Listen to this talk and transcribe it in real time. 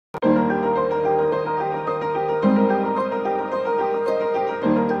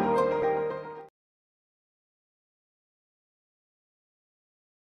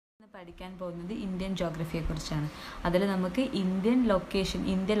പഠിക്കാൻ പോകുന്നത് ഇന്ത്യൻ ജോഗ്രഫിയെക്കുറിച്ചാണ്. അതിൽ നമുക്ക് ഇന്ത്യൻ ലൊക്കേഷൻ,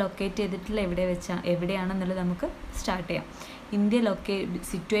 ഇന്ത്യ ലൊക്കേറ്റ് ചെയ്തിട്ടുള്ള എവിടെയാണെന്നുള്ളത് നമുക്ക് സ്റ്റാർട്ട് ചെയ്യാം. ഇന്ത്യ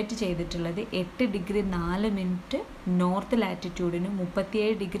സിറ്റുവേറ്റ് ചെയ്തിട്ടുള്ളത് 8 degree 4 minute north ലാറ്റിറ്റ്യൂഡിനും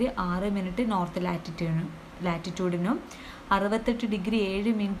 37 degree 6 minute north ലാറ്റിറ്റ്യൂഡിനും 68 degree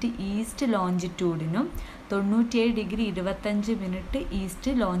 7 minute east ലോഞ്ചിറ്റ്യൂഡിനും 97 degree 25 minute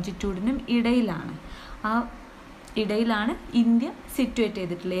east ലോഞ്ചിറ്റ്യൂഡിനും ഇടയിലാണ് ഇന്ത്യ സിറ്റുവേറ്റ്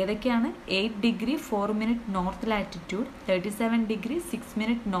ചെയ്തിട്ടുള്ളത്. ഏതൊക്കെയാണ്? 8 degree 4 minute north latitude, 37 degree 6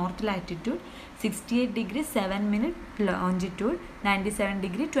 minute north latitude, 68 degree 7 minute longitude, 97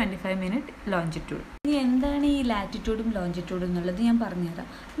 degree 25 minute longitude. ഇനി എന്താണ് ഈ ലാറ്റിറ്റ്യൂഡും ലോഞ്ചിറ്റ്യൂഡും എന്നുള്ളത് ഞാൻ പറഞ്ഞുതരാം.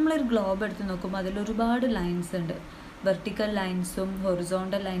 നമ്മളൊരു ഗ്ലോബ് എടുത്ത് നോക്കുമ്പോൾ അതിൽ ഒരുപാട് ലൈൻസ് ഉണ്ട്. വെർട്ടിക്കൽ ലൈൻസും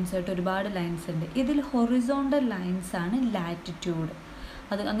ഹൊറിസോണ്ടൽ ലൈൻസായിട്ട് ഒരുപാട് ലൈൻസ് ഉണ്ട്. ഇതിൽ ഹൊറിസോണ്ടൽ ലൈൻസാണ് ലാറ്റിറ്റ്യൂഡ്.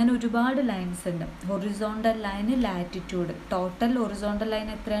 അങ്ങനെ ഒരുപാട് ലൈൻസ് ഉണ്ട്. Horizontal line latitude. Total horizontal line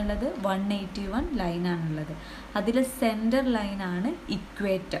എത്രയാണുള്ളത്? 181 ലൈനാണുള്ളത്. അതിൽ സെൻറ്റർ ലൈനാണ്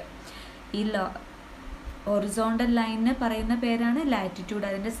ഇക്വേറ്റർ. ഈ ഹൊറിസോണ്ടൽ ലൈനിന് പറയുന്ന പേരാണ് ലാറ്റിറ്റ്യൂഡ്.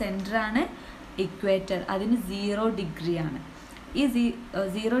 അതിൻ്റെ സെൻറ്ററാണ് ഇക്വേറ്റർ. അതിന് 0 ഡിഗ്രിയാണ്. ഈ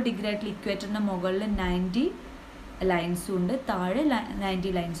 0 ഡിഗ്രി ആയിട്ടുള്ള ഇക്വേറ്ററിൻ്റെ മുകളിൽ 90 ലൈൻസും ഉണ്ട്, താഴെ 90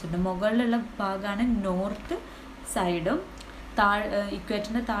 ലൈൻസും ഉണ്ട്. മുകളിലുള്ള ഭാഗമാണ് നോർത്ത് സൈഡും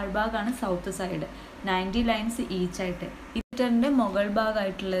ഇക്വേറ്ററിൻ്റെ താഴ്ഭാഗമാണ് സൗത്ത് സൈഡ്. 90 ലൈൻസ് ഈച്ചായിട്ട്. ഇക്വേറ്ററിൻ്റെ മുകൾ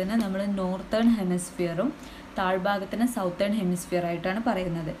ഭാഗമായിട്ടുള്ളതിന് നമ്മൾ നോർത്തേൺ ഹെമിസ്ഫിയറും താഴ്ഭാഗത്തിന് സൗത്തേൺ ഹെമിസ്ഫിയർ ആയിട്ടാണ്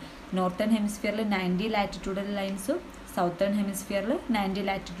പറയുന്നത്. നോർത്തേൺ ഹെമിസ്ഫിയറിൽ 90 ലാറ്റിറ്റ്യൂഡൽ ലൈൻസും സൗത്തേൺ ഹെമിസ്ഫിയറിൽ 90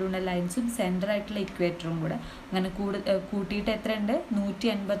 ലാറ്റിറ്റ്യൂഡൽ ലൈൻസും സെൻറ്ററായിട്ടുള്ള ഇക്വേറ്ററും കൂടെ അങ്ങനെ കൂട്ടിയിട്ട് എത്രയുണ്ട്?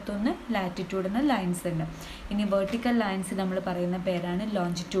 181 ലാറ്റിറ്റ്യൂഡിനൽ ലൈൻസ് ഉണ്ട്. ഇനി വെർട്ടിക്കൽ ലൈൻസ് നമ്മൾ പറയുന്ന പേരാണ്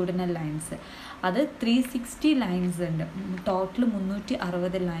ലോഞ്ചിറ്റ്യൂഡിനൽ ലൈൻസ്. അത് 360 ലൈൻസ് ഉണ്ട്. ടോട്ടൽ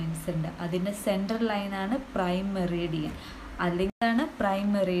 360 ലൈൻസ് ഉണ്ട്. അതിൻ്റെ സെൻറ്റർ ലൈനാണ് പ്രൈം മെറീഡിയൻ. അല്ലെങ്കിൽ പ്രൈം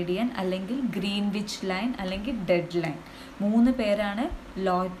മെറീഡിയൻ, അല്ലെങ്കിൽ ഗ്രീൻവിച്ച് ലൈൻ, അല്ലെങ്കിൽ ഡെഡ് ലൈൻ. 3 പേരാണ്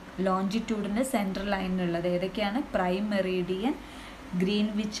ലോഞ്ചിറ്റ്യൂഡിൻ്റെ സെൻട്രൽ ലൈനിലുള്ളത്. ഏതൊക്കെയാണ്? Prime Meridian,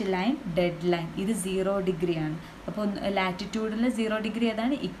 Greenwich line, dead line. ഇത് 0 ഡിഗ്രിയാണ്. അപ്പോൾ ലാറ്റിറ്റ്യൂഡിൽ 0 ഡിഗ്രി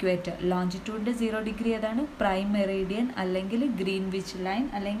ഏതാണ്? ഇക്വേറ്റർ. ലോഞ്ചിറ്റ്യൂഡിൻ്റെ 0 ഡിഗ്രി ഏതാണ്? പ്രൈം മെറീഡിയൻ, അല്ലെങ്കിൽ ഗ്രീൻവിച്ച് ലൈൻ,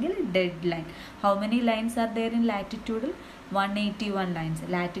 അല്ലെങ്കിൽ dead line. How many lines are there in ലാറ്റിറ്റ്യൂഡിൽ? 181 lines.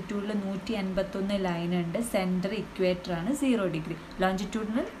 ലാറ്റിറ്റ്യൂഡിൽ 181 line ഉണ്ട്. സെൻറ്റർ ഇക്വേറ്റർ ആണ് 0 degree.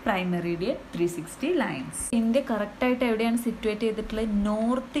 Longitudinal prime Meridian 360 lines. India കറക്റ്റായിട്ട് എവിടെയാണ് സിറ്റുവേറ്റ് ചെയ്തിട്ടുള്ളത്?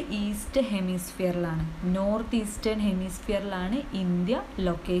 North east ഹെമിസ്ഫിയറിലാണ്. North eastern ഹെമിസ്ഫിയറിലാണ് India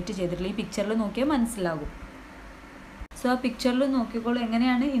locate ചെയ്തിട്ടുള്ളത്. ഈ പിക്ചറിൽ നോക്കിയാൽ മനസ്സിലാകും. സോ ആ പിക്ചറിൽ നോക്കിക്കോളൂ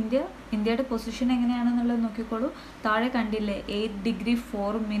എങ്ങനെയാണ് ഇന്ത്യയുടെ പൊസിഷൻ എങ്ങനെയാണെന്നുള്ളത് നോക്കിക്കോളൂ. താഴെ കണ്ടില്ലേ 8 ഡിഗ്രി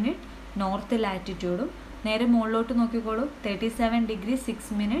 4 മിനിറ്റ് നോർത്ത് ലാറ്റിറ്റ്യൂഡും നേരെ മുകളിലോട്ട് നോക്കിക്കോളൂ 37 ഡിഗ്രി 6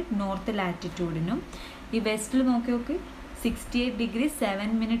 മിനിറ്റ് നോർത്ത് ലാറ്റിറ്റ്യൂഡിനും ഈ വെസ്റ്റിൽ നോക്കി 68 ഡിഗ്രി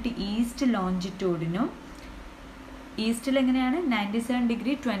 7 മിനിറ്റ് ഈസ്റ്റ് ലോഞ്ചിറ്റ്യൂഡിനും ഈസ്റ്റിൽ എങ്ങനെയാണ് 97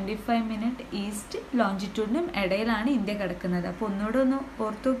 ഡിഗ്രി 25 മിനിറ്റ് ഈസ്റ്റ് ലോഞ്ചിറ്റ്യൂഡിനും ഇടയിലാണ് ഇന്ത്യ കിടക്കുന്നത്. അപ്പോൾ ഒന്നുകൂടെ ഒന്ന്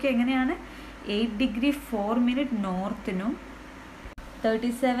ഓർത്ത് നോക്കി എങ്ങനെയാണ് 8 degree 4 minute നോർത്തിനും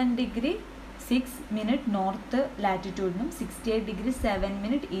 37 degree 6 minute north ലാറ്റിറ്റ്യൂഡിനും 68 degree 7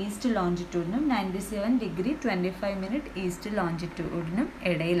 minute east ലോഞ്ചിറ്റ്യൂഡിനും 97 degree 25 minute east ലോഞ്ചിറ്റ്യൂഡിനും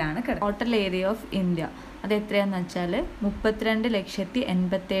ഇടയിലാണ് കിടക്കുന്നത്. ടോട്ടൽ ഏരിയ ഓഫ് ഇന്ത്യ അത് എത്രയാണെന്ന് വെച്ചാൽ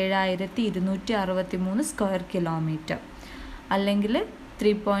 32,87,263 സ്ക്വയർ കിലോമീറ്റർ, അല്ലെങ്കിൽ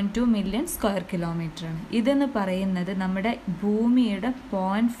 3.2 മില്യൺ സ്ക്വയർ കിലോമീറ്ററാണ്. ഇതെന്ന് പറയുന്നത് നമ്മുടെ ഭൂമിയുടെ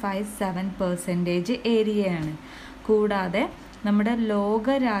 0.57% ഏരിയയാണ്. കൂടാതെ നമ്മുടെ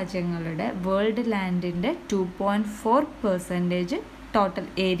ലോകരാജ്യങ്ങളുടെ വേൾഡ് ലാൻഡിൻ്റെ 2.4% ടോട്ടൽ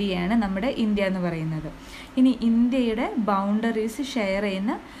ഏരിയയാണ് നമ്മുടെ ഇന്ത്യ എന്ന് പറയുന്നത്. ഇനി ഇന്ത്യയുടെ ബൗണ്ടറീസ് ഷെയർ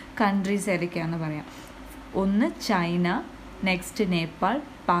ചെയ്യുന്ന കൺട്രീസ് ഏതൊക്കെയാണെന്ന് പറയാം. ഒന്ന് China, next Nepal,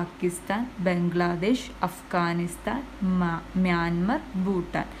 Pakistan, Bangladesh, Afghanistan, Myanmar,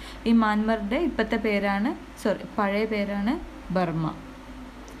 Bhutan. ഈ മ്യാൻമറിൻ്റെ പഴയ പേരാണ് ബർമ്മ.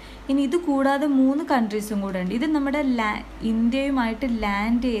 ഇനി ഇത് കൂടാതെ 3 കൺട്രീസും കൂടെ ഉണ്ട്. ഇത് നമ്മുടെ ഇന്ത്യയുമായിട്ട്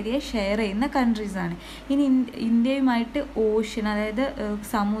ലാൻഡ് ഏരിയ ഷെയർ ചെയ്യുന്ന കൺട്രീസാണ്. ഇനി ഇന്ത്യയുമായിട്ട് ഓഷ്യൻ, അതായത്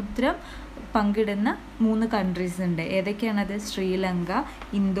സമുദ്രം പങ്കിടുന്ന 3 കൺട്രീസ് ഉണ്ട്. ഏതൊക്കെയാണത്? ശ്രീലങ്ക,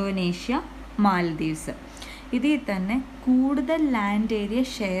 ഇന്തോനേഷ്യ, മാൽദീവ്സ്. ഇതിൽ തന്നെ കൂടുതൽ ലാൻഡ് ഏരിയ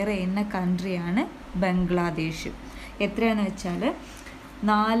ഷെയർ ചെയ്യുന്ന കൺട്രിയാണ് ബംഗ്ലാദേശ്. എത്രയാണെന്ന് വെച്ചാൽ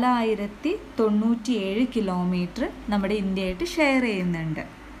 4097 കിലോമീറ്റർ നമ്മുടെ ഇന്ത്യയായിട്ട് ഷെയർ ചെയ്യുന്നുണ്ട്.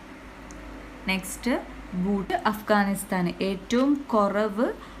 നെക്സ്റ്റ് അഫ്ഗാനിസ്ഥാൻ. ഏറ്റവും കുറവ്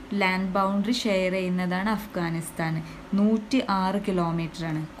ലാൻഡ് ബൗണ്ടറി ഷെയർ ചെയ്യുന്നതാണ് അഫ്ഗാനിസ്ഥാൻ. 106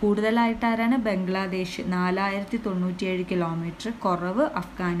 കിലോമീറ്ററാണ്. കൂടുതലായിട്ട് ആരാണ്? ബംഗ്ലാദേശ് 4097 കിലോമീറ്റർ. കുറവ്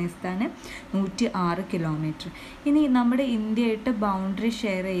അഫ്ഗാനിസ്ഥാൻ 106 കിലോമീറ്റർ. ഇനി നമ്മുടെ ഇന്ത്യയായിട്ട് ബൗണ്ടറി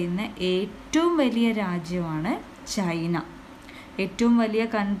ഷെയർ ചെയ്യുന്ന ഏറ്റവും വലിയ രാജ്യമാണ് ചൈന. ഏറ്റവും വലിയ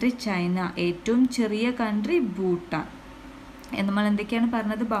കൺട്രി ചൈന, ഏറ്റവും ചെറിയ കൺട്രി ഭൂട്ടാൻ. നമ്മൾ എന്തൊക്കെയാണ്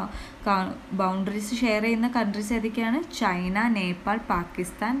പറഞ്ഞത്? ബൗണ്ടറീസ് ഷെയർ ചെയ്യുന്ന കൺട്രീസ് ഏതൊക്കെയാണ്? China, Nepal,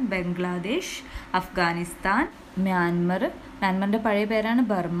 Pakistan, Bangladesh, Afghanistan, Myanmar. മ്യാൻമറിൻ്റെ പഴയ പേരാണ്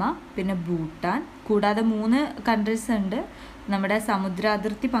ബർമ്മ. പിന്നെ ഭൂട്ടാൻ. കൂടാതെ 3 കൺട്രീസ് ഉണ്ട് നമ്മുടെ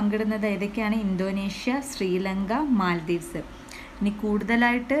സമുദ്രാതിർത്തി പങ്കിടുന്നത്. ഏതൊക്കെയാണ്? ഇന്തോനേഷ്യ, ശ്രീലങ്ക, മാൽദീവ്സ്. ഇനി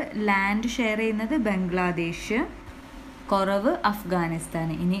കൂടുതലായിട്ട് ലാൻഡ് ഷെയർ ചെയ്യുന്നത് ബംഗ്ലാദേശ്, കുറവ് അഫ്ഗാനിസ്ഥാൻ.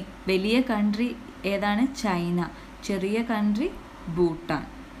 ഇനി വലിയ കൺട്രി ഏതാണ്? ചൈന. ചെറിയ കൺട്രി ഭൂട്ടാൻ.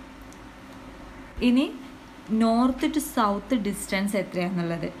 ഇനി north to south distance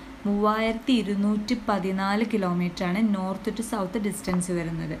എത്രയാണെന്നുള്ളത് 3214 kilometre ആണ് നോർത്ത് ടു സൗത്ത് ഡിസ്റ്റൻസ്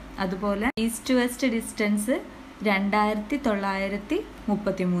വരുന്നത്. അതുപോലെ ഈസ്റ്റ് വെസ്റ്റ് ഡിസ്റ്റൻസ്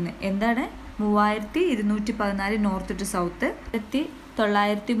 2933. എന്താണ്? 3214 north to south,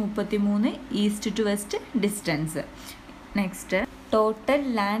 1933 east to west distance. Next total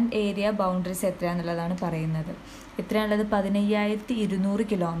land area boundaries എത്രയാണെന്നുള്ളതാണ് പറയുന്നത്. എത്രയാണുള്ളത്? 15200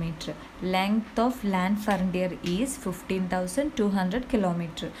 kilometre. Length of land frontier is 15200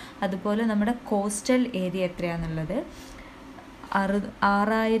 kilometre. അതുപോലെ നമ്മുടെ coastal area എത്രയാണെന്നുള്ളത്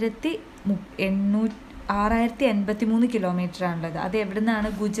 6083 kilometre ആണുള്ളത്. അത് എവിടെ നിന്നാണ്?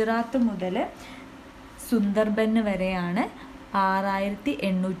 ഗുജറാത്ത് മുതൽ സുന്ദർബൻ വരെയാണ്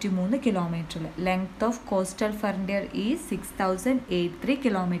 6803 kilometre. Length of coastal frontier ഈ 6083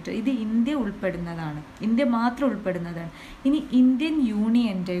 കിലോമീറ്റർ. ഇത് ഇന്ത്യ ഉൾപ്പെടുന്നതാണ്, ഇന്ത്യ മാത്രം ഉൾപ്പെടുന്നതാണ്. ഇനി ഇന്ത്യൻ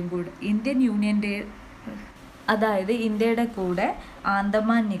യൂണിയൻ്റെ അതായത് ഇന്ത്യയുടെ കൂടെ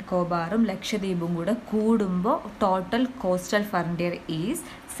ആൻഡമാൻ നിക്കോബാറും ലക്ഷദ്വീപും കൂടെ കൂടുമ്പോൾ total coastal frontier is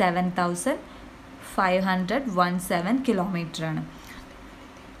 7517 kilometre ആണ്.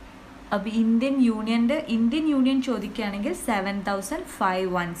 അപ്പോൾ ഇന്ത്യൻ യൂണിയൻ ചോദിക്കുകയാണെങ്കിൽ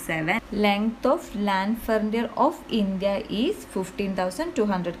 7517. Length of land frontier of India is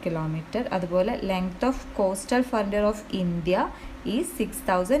 15200 kilometre. അതുപോലെ length of coastal frontier of India is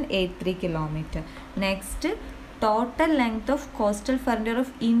 6083 kilometre. Next total length of coastal frontier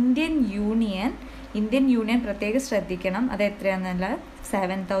of Indian union പ്രത്യേകം ശ്രദ്ധിക്കണം. അത് എത്രയാണെന്നല്ല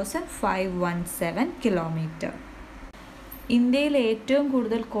 7517 kilometre. ഇന്ത്യയിൽ ഏറ്റവും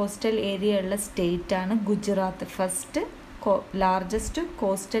കൂടുതൽ കോസ്റ്റൽ ഏരിയ ഉള്ള സ്റ്റേറ്റ് ആണ് Gujarat. First largest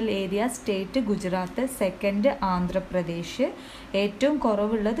coastal area state Gujarat, second Andhra Pradesh, ഏറ്റവും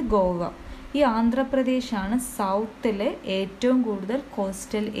കുറവുള്ളത് ഗോവ. ഈ ആന്ധ്രാപ്രദേശാണ് സൗത്തിൽ ഏറ്റവും കൂടുതൽ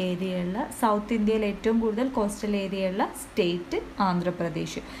കോസ്റ്റൽ ഏരിയയുള്ള, സൗത്ത് ഇന്ത്യയിൽ ഏറ്റവും കൂടുതൽ കോസ്റ്റൽ ഏരിയയുള്ള സ്റ്റേറ്റ്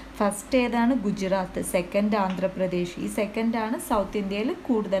ആന്ധ്രാപ്രദേശ്. ഫസ്റ്റ് ഏതാണ്? ഗുജറാത്ത്, സെക്കൻഡ് ആന്ധ്രാപ്രദേശ്. ഈ സെക്കൻഡാണ് സൗത്ത് ഇന്ത്യയിൽ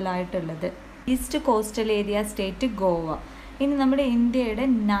കൂടുതലായിട്ടുള്ളത്. East coastal area state Goa. ഇനി നമ്മുടെ ഇന്ത്യയുടെ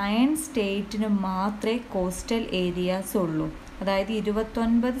 9 സ്റ്റേറ്റിന് മാത്രമേ കോസ്റ്റൽ ഏരിയാസ് ഉള്ളൂ. അതായത്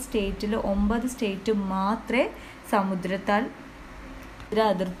 29 സ്റ്റേറ്റിൽ 9 സ്റ്റേറ്റ് മാത്രമേ സമുദ്രത്താൽ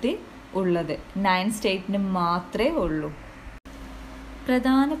അതിർത്തി ഉള്ളത്. 9 സ്റ്റേറ്റിന് മാത്രമേ ഉള്ളൂ.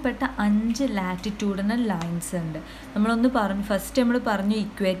 പ്രധാനപ്പെട്ട 5 ലാറ്റിറ്റ്യൂഡിനൽ ലൈൻസ് ഉണ്ട്. ഫസ്റ്റ് നമ്മൾ പറഞ്ഞു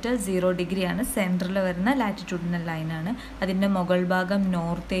ഇക്വേറ്റർ 0 ഡിഗ്രിയാണ് സെൻറ്ററിൽ വരുന്ന ലാറ്റിറ്റ്യൂഡിനൽ ലൈനാണ്. അതിൻ്റെ മുകൾ ഭാഗം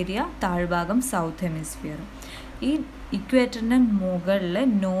നോർത്ത് ഏരിയ, താഴ്ഭാഗം സൗത്ത് ഹെമിസ്ഫിയർ. ഈ ഇക്വേറ്ററിൻ്റെ മുകളിൽ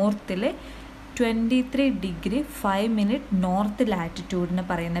നോർത്തിൽ 23 ഡിഗ്രി 5 മിനിറ്റ് നോർത്ത് ലാറ്റിറ്റ്യൂഡിന്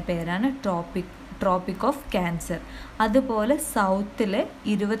പറയുന്ന പേരാണ് ട്രോപ്പിക് ഓഫ് ക്യാൻസർ. അതുപോലെ സൗത്തിൽ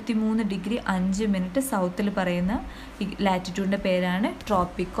 23 ഡിഗ്രി 5 മിനിറ്റ് സൗത്തിൽ പറയുന്ന ലാറ്റിറ്റ്യൂഡിൻ്റെ പേരാണ്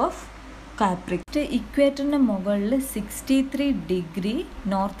ട്രോപ്പിക് ഓഫ് കാപ്രിക്കോൺ. ഇക്വേറ്ററിൻ്റെ മുകളിൽ 63 ഡിഗ്രി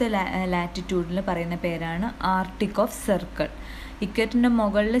നോർത്ത് ലാറ്റിറ്റ്യൂഡിൽ പറയുന്ന പേരാണ് ആർട്ടിക് ഓഫ് സർക്കിൾ. ഇക്വേറ്ററിൻ്റെ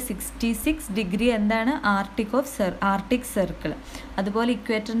മുകളിൽ 66 ഡിഗ്രി എന്താണ്? Arctic circle. അതുപോലെ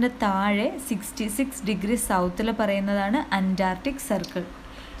ഇക്വേറ്ററിൻ്റെ താഴെ 66 ഡിഗ്രി സൗത്തിൽ പറയുന്നതാണ് അന്റാർട്ടിക് സർക്കിൾ.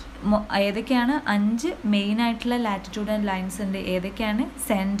 ഏതൊക്കെയാണ്? 5 മെയിനായിട്ടുള്ള ലാറ്റിറ്റ്യൂഡൽ ലൈൻസ് ഉണ്ട്. ഏതൊക്കെയാണ്?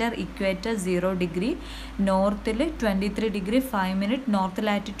 Centre equator 0 degree, നോർത്തിൽ 23 degree 5 minute north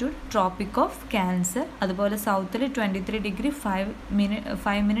latitude tropic of cancer. അതുപോലെ സൗത്തിൽ 23 ഡിഗ്രി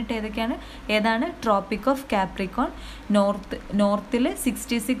 5 മിനിറ്റ് ഏതാണ്? Tropic of Capricorn. നോർത്തിൽ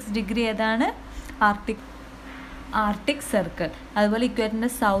 66 ഡിഗ്രി ഏതാണ്? Arctic circle. അതുപോലെ ഇക്വേറ്ററിൻ്റെ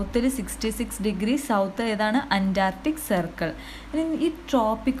സൗത്തിൽ 66 ഡിഗ്രി സൗത്ത് ഏതാണ്? Antarctic circle. ഈ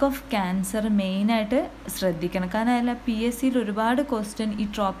ട്രോപ്പിക് ഓഫ് ക്യാൻസർ മെയിനായിട്ട് ശ്രദ്ധിക്കണം. കാരണം അതിൽ PSCയിൽ ഒരുപാട് ക്വസ്റ്റ്യൻ ഈ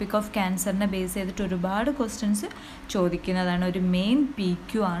ട്രോപ്പിക് ഓഫ് ക്യാൻസറിനെ ബേസ് ചെയ്തിട്ട് ഒരുപാട് ക്വസ്റ്റ്യൻസ് ചോദിക്കുന്നതാണ്. ഒരു മെയിൻ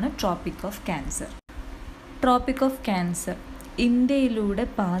PQ ആണ് tropic of cancer. Tropic of cancer ഇന്ത്യയിലൂടെ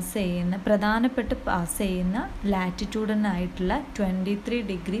പ്രധാനപ്പെട്ട് pass ചെയ്യുന്ന ലാറ്റിറ്റ്യൂഡിനായിട്ടുള്ള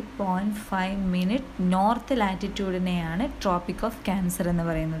 23°.5' നോർത്ത് ലാറ്റിറ്റ്യൂഡിനെയാണ് ട്രോപ്പിക് ഓഫ് ക്യാൻസർ എന്ന്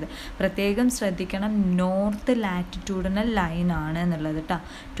പറയുന്നത്. പ്രത്യേകം ശ്രദ്ധിക്കണം, നോർത്ത് ലാറ്റിറ്റ്യൂഡിനൽ ലൈനാണ് എന്നുള്ളത് കേട്ടോ.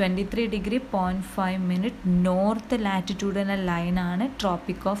 23°.5' നോർത്ത് ലാറ്റിറ്റ്യൂഡിനൽ ലൈനാണ്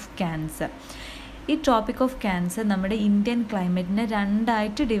ട്രോപ്പിക് ഓഫ് ക്യാൻസർ. ഈ ട്രോപ്പിക് ഓഫ് ക്യാൻസർ നമ്മുടെ ഇന്ത്യൻ ക്ലൈമറ്റിനെ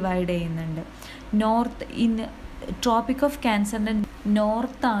രണ്ടായിട്ട് ഡിവൈഡ് ചെയ്യുന്നുണ്ട്. ട്രോപ്പിക് ഓഫ് ക്യാൻസറിൻ്റെ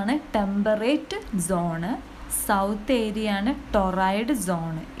നോർത്താണ് ടെമ്പറേറ്റ് സോണ്, സൗത്ത് ഏരിയ ആണ് ടൊറൈഡ്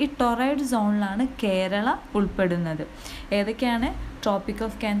സോണ്. ഈ ടൊറൈഡ് സോണിലാണ് കേരള ഉൾപ്പെടുന്നത്. ഏതൊക്കെയാണ്? ട്രോപ്പിക്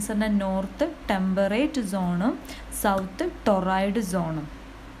ഓഫ് ക്യാൻസറിൻ്റെ നോർത്ത് ടെമ്പറേറ്റ് സോണും സൗത്ത് ടൊറൈഡ് സോണും.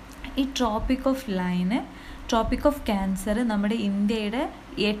 ഈ ട്രോപ്പിക് ഓഫ് ക്യാൻസർ നമ്മുടെ ഇന്ത്യയുടെ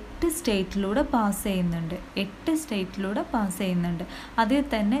 8 സ്റ്റേറ്റിലൂടെ പാസ് ചെയ്യുന്നുണ്ട്. അതിൽ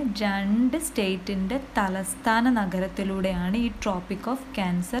തന്നെ 2 സ്റ്റേറ്റിൻ്റെ തലസ്ഥാന നഗരത്തിലൂടെയാണ് ഈ ട്രോപ്പിക് ഓഫ്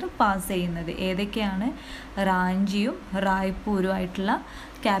ക്യാൻസർ പാസ് ചെയ്യുന്നത്. ഏതൊക്കെയാണ്? റാഞ്ചിയും റായ്പൂരും ആയിട്ടുള്ള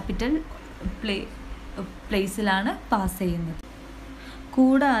ക്യാപിറ്റൽ പ്ലേസിലാണ് പാസ് ചെയ്യുന്നത്.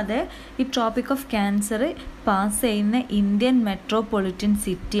 കൂടാതെ ഈ ട്രോപ്പിക് ഓഫ് ക്യാൻസർ പാസ് ചെയ്യുന്ന ഇന്ത്യൻ മെട്രോപൊളിറ്റൻ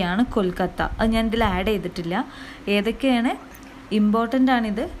സിറ്റിയാണ് കൊൽക്കത്ത. അത് ഞാൻ ഇതിൽ ആഡ് ചെയ്തിട്ടില്ല. ഏതൊക്കെയാണ്? ഇമ്പോർട്ടൻ്റ്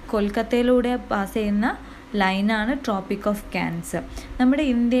ആണിത്. കൊൽക്കത്തയിലൂടെ പാസ് ചെയ്യുന്ന ലൈനാണ് ട്രോപ്പിക് ഓഫ് ക്യാൻസർ. നമ്മുടെ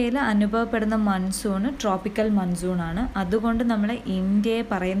ഇന്ത്യയിൽ അനുഭവപ്പെടുന്ന മൺസൂൺ ട്രോപ്പിക്കൽ മൺസൂണാണ്. അതുകൊണ്ട് നമ്മുടെ ഇന്ത്യയെ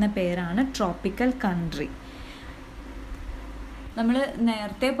പറയുന്ന പേരാണ് ട്രോപ്പിക്കൽ കൺട്രി. നമ്മൾ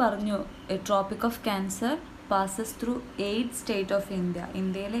നേരത്തെ പറഞ്ഞു tropic of cancer passes through 8 state of India.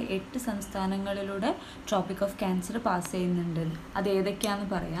 ഇന്ത്യയിലെ 8 സംസ്ഥാനങ്ങളിലൂടെ ട്രോപ്പിക് ഓഫ് ക്യാൻസർ പാസ് ചെയ്യുന്നുണ്ട്. അത് ഏതൊക്കെയാണെന്ന്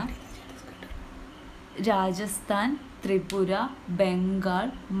പറയാം. രാജസ്ഥാൻ, ത്രിപുര, ബംഗാൾ,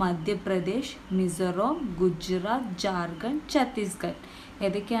 മധ്യപ്രദേശ്, മിസോറാം, ഗുജറാത്ത്, ജാർഖണ്ഡ്, ഛത്തീസ്ഗഡ്.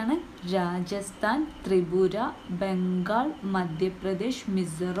 ഏതൊക്കെയാണ്? Rajasthan, Tripura, Bengal, Madhya Pradesh,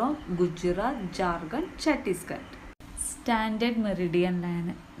 Mizoram, Gujarat, Jharkhand, Chhattisgarh. Standard Meridian line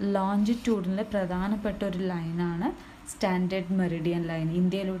ലോഞ്ചിറ്റ്യൂഡിലെ പ്രധാനപ്പെട്ട ഒരു ലൈനാണ് സ്റ്റാൻഡേർഡ് മെറിഡിയൻ ലൈൻ.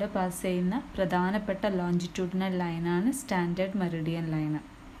 ഇന്ത്യയിലൂടെ പാസ് ചെയ്യുന്ന പ്രധാനപ്പെട്ട ലോഞ്ചിറ്റ്യൂഡിനൽ ലൈനാണ് സ്റ്റാൻഡേർഡ് മെറിഡിയൻ ലൈൻ.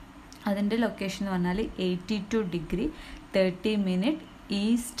 അതിൻ്റെ ലൊക്കേഷൻ എന്ന് പറഞ്ഞാൽ 82°30'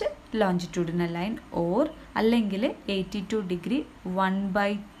 ഈസ്റ്റ് ലോഞ്ചിറ്റ്യൂഡിനൽ ലൈൻ അല്ലെങ്കിൽ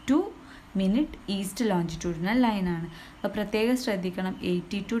 82°1/2' ഈസ്റ്റ് ലോഞ്ചിറ്റ്യൂഡിനൽ ലൈനാണ്. അപ്പോൾ പ്രത്യേകം ശ്രദ്ധിക്കണം,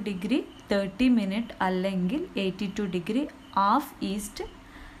 82°30' അല്ലെങ്കിൽ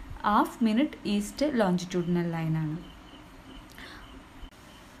 82°1/2' ഈസ്റ്റ് ലോഞ്ചിറ്റ്യൂഡിനൽ ലൈനാണ്.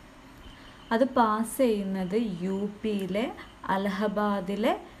 അത് പാസ് ചെയ്യുന്നത് UPയിലെ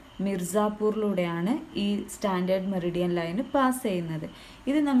അലഹബാദിലെ മിർസാപൂറിലൂടെയാണ് ഈ സ്റ്റാൻഡേർഡ് മെറിഡിയൻ ലൈൻ പാസ് ചെയ്യുന്നത്.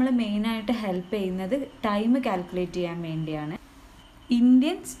 ഇത് നമ്മൾ മെയിനായിട്ട് ഹെൽപ്പ് ചെയ്യുന്നത് ടൈം കാൽക്കുലേറ്റ് ചെയ്യാൻ വേണ്ടിയാണ്.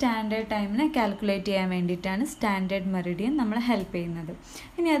 ഇന്ത്യൻ സ്റ്റാൻഡേർഡ് ടൈമിനെ കാൽക്കുലേറ്റ് ചെയ്യാൻ വേണ്ടിയിട്ടാണ് സ്റ്റാൻഡേർഡ് മെറിഡിയൻ നമ്മളെ ഹെൽപ്പ് ചെയ്യുന്നത്.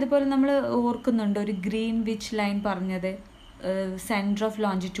 ഇനി അതുപോലെ നമ്മൾ ഓർക്കുന്നുണ്ട് ഒരു ഗ്രീൻവിച്ച് ലൈൻ പറഞ്ഞത്, സെൻറ്റർ ഓഫ്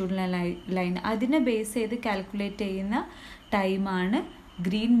ലോഞ്ചിറ്റ്യൂഡിനൽ ലൈൻ. അതിനെ ബേസ് ചെയ്ത് കാൽക്കുലേറ്റ് ചെയ്യുന്ന ടൈമാണ്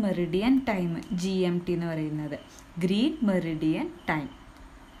ഗ്രീൻ മെറിഡിയൻ ടൈം, GMT എന്ന് പറയുന്നത്. Green Meridian time.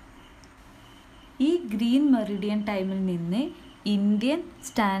 ഈ ഗ്രീൻ മെറിഡിയൻ ടൈമിൽ നിന്ന് ഇന്ത്യൻ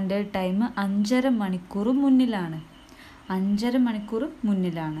സ്റ്റാൻഡേർഡ് ടൈം 5.5 മണിക്കൂർ മുന്നിലാണ്. 5.5 മണിക്കൂർ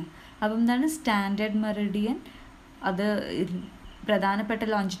മുന്നിലാണ്. അപ്പം എന്താണ് സ്റ്റാൻഡേർഡ് മെറിഡിയൻ? അത് പ്രധാനപ്പെട്ട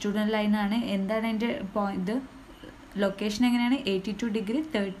ലോഞ്ചിറ്റ്യൂഡിനൽ ലൈനാണ്. എന്താണ് അതിൻ്റെ ഇത് ലൊക്കേഷൻ എങ്ങനെയാണ്?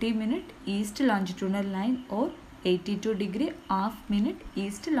 82°30' east longitudinal line or 82°1/2'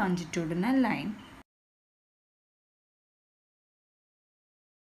 east longitudinal line.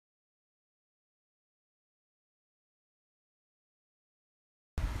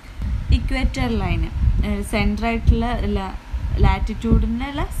 Equator line സെൻറ്ററായിട്ടുള്ള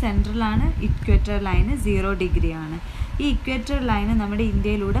ലാറ്റിറ്റ്യൂഡിനുള്ള സെൻട്രലാണ് equator line 0° ആണ്. ഈ ഇക്വേറ്റർ ലൈന് നമ്മുടെ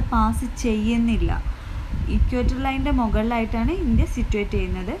ഇന്ത്യയിലൂടെ പാസ് ചെയ്യുന്നില്ല. ഇക്വേറ്റർ ലൈനിൻ്റെ മുകളിലായിട്ടാണ് ഇന്ത്യ സിറ്റുവേറ്റ്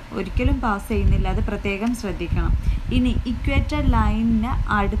ചെയ്യുന്നത്, ഒരിക്കലും പാസ് ചെയ്യുന്നില്ല. അത് പ്രത്യേകം ശ്രദ്ധിക്കണം. ഇനി ഇക്വേറ്റർ ലൈനിന്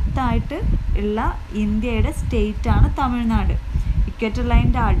അടുത്തായിട്ട് ഉള്ള ഇന്ത്യയുടെ സ്റ്റേറ്റാണ് തമിഴ്നാട്. ഇക്വേറ്റർ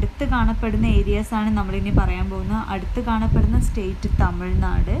ലൈനിൻ്റെ അടുത്ത് കാണപ്പെടുന്ന ഏരിയാസാണ് നമ്മളിനി പറയാൻ പോകുന്നത്. അടുത്ത് കാണപ്പെടുന്ന സ്റ്റേറ്റ്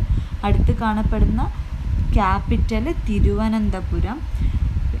തമിഴ്നാട്, അടുത്ത് കാണപ്പെടുന്ന ക്യാപിറ്റൽ തിരുവനന്തപുരം,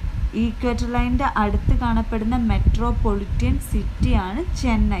 ഇക്വേറ്റർ ലൈനിൻ്റെ അടുത്ത് കാണപ്പെടുന്ന മെട്രോപൊളിറ്റൻ സിറ്റിയാണ്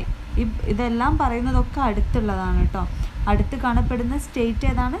ചെന്നൈ. ഇതെല്ലാം പറയുന്നതൊക്കെ അടുത്തുള്ളതാണ് കേട്ടോ. അടുത്ത് കാണപ്പെടുന്ന സ്റ്റേറ്റ്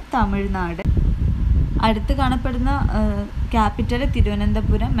ഏതാണ്? തമിഴ്നാട്. അടുത്ത് കാണപ്പെടുന്ന capital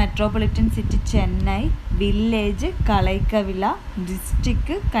Thiruvananthapuram, metropolitan city Chennai, village കളൈക്കവില,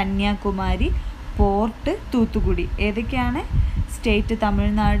 district Kanyakumari, port Thoothukudi. ഏതൊക്കെയാണ്? State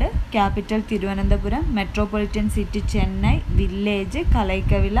Tamil Nadu, capital Thiruvananthapuram, metropolitan city Chennai, village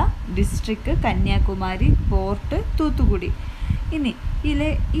കളൈക്കവില, district Kanyakumari, port Thoothukudi. ഇനി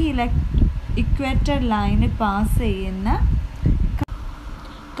ഈ ഇക്വേറ്റർ ലൈന് പാസ് ചെയ്യുന്ന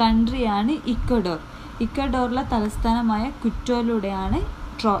കൺട്രിയാണ് ഇക്വഡോർ. ഇക്വഡോറിലെ തലസ്ഥാനമായ ക്വിറ്റോയിലൂടെയാണ്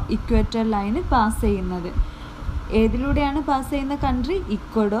ഇക്വേറ്റർ ലൈന് പാസ് ചെയ്യുന്നത്. ഏതിലൂടെയാണ് പാസ് ചെയ്യുന്ന കൺട്രി?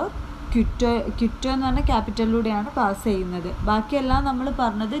 ഇക്വഡോർ. ക്വിറ്റോ എന്ന് പറഞ്ഞ ക്യാപിറ്റലിലൂടെയാണ് പാസ് ചെയ്യുന്നത്. ബാക്കിയെല്ലാം നമ്മൾ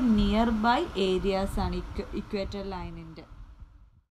പറഞ്ഞത് നിയർ ബൈ ഏരിയാസ് ആണ് ഇക്വേറ്റർ ലൈനിൻ്റെ.